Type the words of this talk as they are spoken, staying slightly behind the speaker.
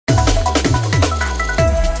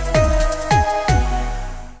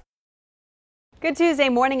Good Tuesday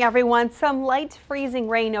morning, everyone. Some light freezing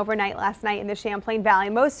rain overnight last night in the Champlain Valley,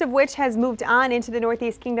 most of which has moved on into the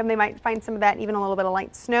Northeast Kingdom. They might find some of that, even a little bit of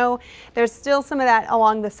light snow. There's still some of that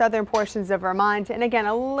along the southern portions of Vermont. And again,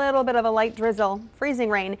 a little bit of a light drizzle, freezing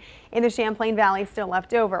rain in the Champlain Valley still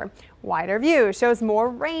left over. Wider view shows more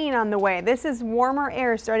rain on the way. This is warmer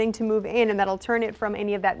air starting to move in, and that'll turn it from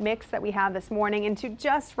any of that mix that we have this morning into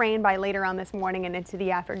just rain by later on this morning and into the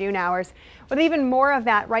afternoon hours, with even more of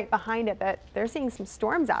that right behind it that they're seeing some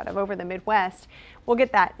storms out of over the Midwest. We'll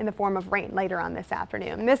get that in the form of rain later on this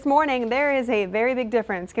afternoon. This morning, there is a very big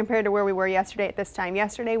difference compared to where we were yesterday at this time.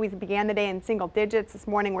 Yesterday, we began the day in single digits. This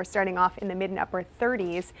morning, we're starting off in the mid and upper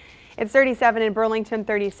 30s. It's 37 in Burlington,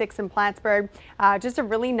 36 in Plattsburgh. Just a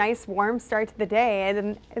really nice warm start to the day.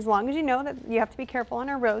 And as long as you know that you have to be careful on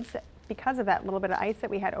our roads because of that little bit of ice that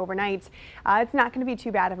we had overnight, it's not going to be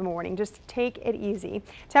too bad of a morning. Just take it easy.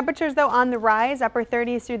 Temperatures, though, on the rise, upper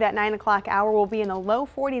 30s through that 9 o'clock hour. Will be in the low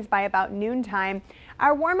 40s by about noontime.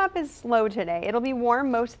 Our warm-up is slow today. It'll be warm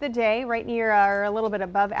most of the day, right near or a little bit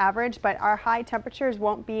above average, but our high temperatures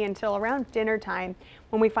won't be until around dinner time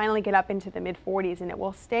when we finally get up into the mid-40s, and it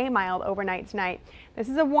will stay mild overnight tonight. This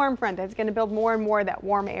is a warm front that's going to build more and more of that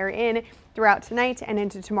warm air in throughout tonight and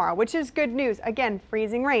into tomorrow, which is good news. Again,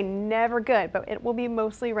 freezing rain, never good, but it will be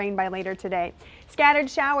mostly rain by later today. Scattered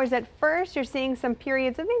showers at first. You're seeing some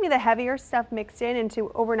periods of maybe the heavier stuff mixed in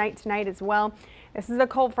into overnight tonight as well. This is a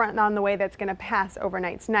cold front on the way that's going to pass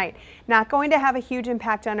overnight tonight. Not going to have a huge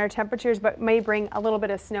impact on our temperatures, but may bring a little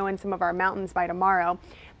bit of snow in some of our mountains by tomorrow.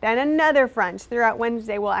 Then another front throughout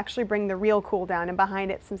Wednesday will actually bring the real cool down, and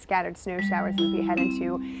behind it some scattered snow showers as we head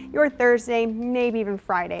into your Thursday, maybe even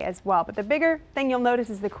Friday as well. But the bigger thing you'll notice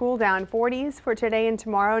is the cool down. 40s for today and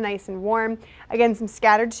tomorrow, nice and warm. Again, some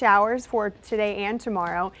scattered showers for today and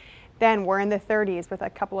tomorrow. Then we're in the 30s with a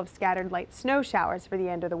couple of scattered light snow showers for the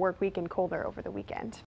end of the work week and colder over the weekend.